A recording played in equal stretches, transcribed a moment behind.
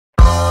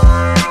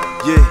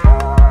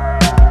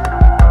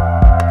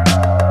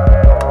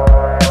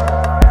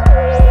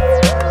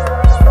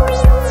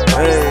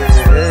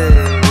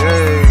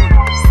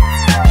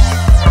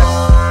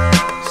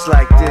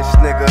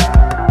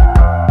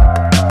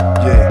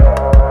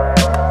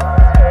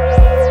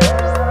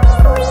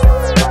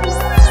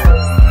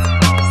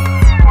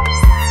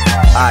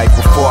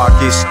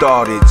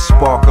started.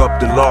 Spark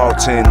up the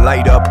Lawton,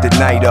 light up the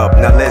night up.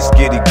 Now let's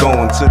get it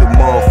going to the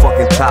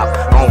motherfucking top.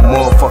 I don't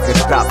motherfucking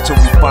stop till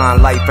we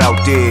find life out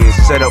there.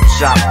 Set up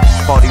shop,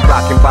 party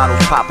rocking,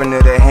 bottles popping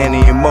to the Henny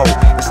and Mo.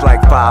 It's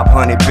like 500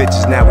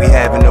 bitches, now we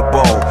having a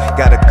ball.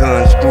 Got a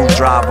gun,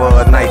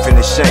 screwdriver, a knife in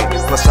the shank.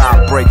 Plus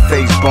I break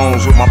face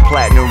bones with my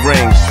platinum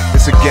rings.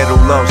 It's a ghetto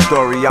love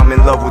story, I'm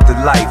in love with the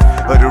life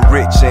of the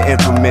rich and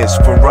infamous.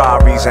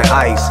 Ferraris and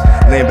ice,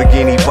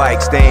 Lamborghini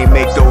bikes, they ain't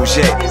make those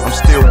yet. I'm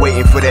still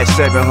waiting for that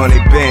 700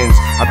 Benz.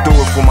 I do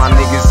it for my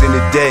niggas in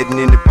the dead and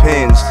in the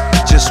pens.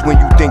 Just when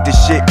you think the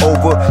shit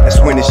over, that's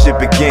when the shit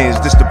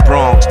begins. This the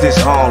Bronx, this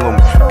Harlem,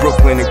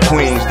 Brooklyn and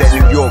Queens. That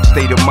New York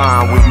state of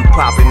mind when you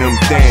popping them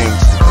things.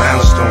 The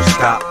violence don't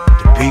stop,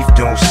 the beef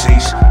don't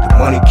cease. The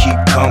money keep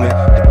coming,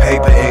 the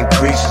paper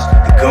increases.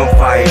 The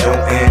gunfire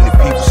don't end, the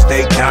people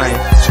stay dying.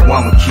 So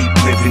I'ma keep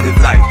living the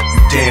life,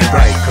 you damn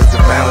right. Cause the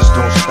violence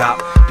don't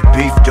stop, the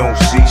beef don't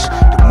cease.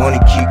 The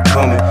money keep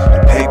coming,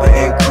 the paper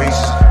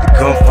increases.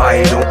 The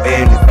gunfire don't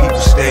end, the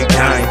people stay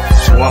dying.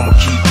 So I'ma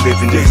keep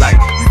living the life,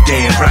 you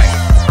damn right.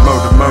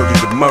 Murder, murder,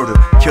 the murder.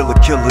 Killer,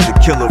 killer, the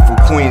killer from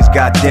Queens.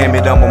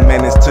 Goddammit, I'm a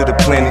menace to the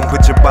planet.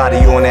 Put your body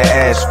on that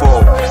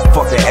asphalt,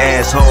 fucking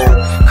asshole.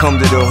 Come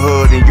to the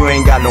hood and you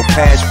ain't got no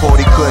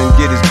passport. He couldn't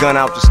get his gun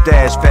out the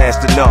stash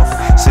fast enough,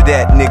 so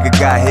that nigga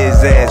got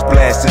his ass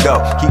blasted up.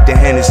 Keep the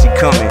Hennessy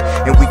coming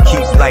and we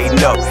keep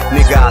lighting up.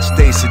 Nigga, I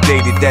stay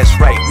sedated, that's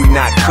right, we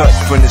not cut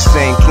from the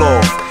same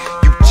cloth.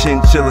 You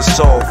chinchilla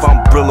soft,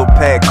 I'm Brillo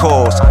pad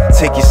calls.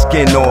 Take your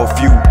skin off,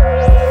 you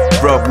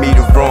rub me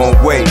the wrong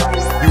way.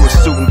 You a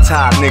suit and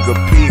tie nigga,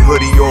 P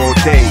hoodie all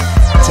day.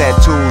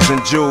 Tattoos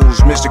and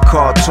jewels, Mr.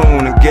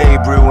 Cartoon and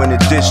Gabriel in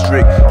the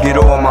district. Get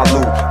all my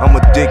loot, I'm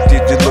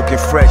addicted to looking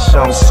fresh.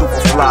 I'm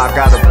super fly,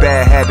 got a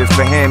bad habit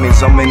for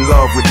hammers. I'm in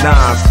love with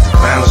nines. The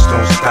violence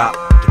don't stop,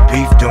 the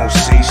beef don't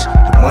cease.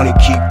 The money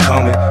keep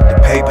coming, the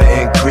paper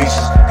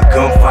increases. The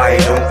gunfire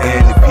don't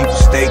end, the people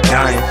stay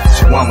dying.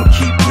 So I'ma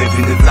keep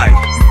living the life,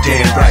 you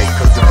damn right.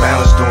 Cause the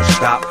violence don't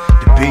stop,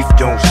 the beef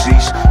don't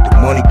cease. The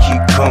money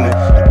keep coming,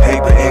 the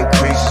paper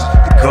increases.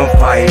 The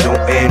gunfire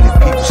don't end, the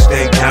people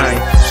stay dying.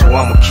 So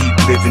I'ma keep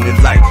living the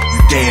life,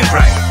 you damn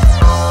right.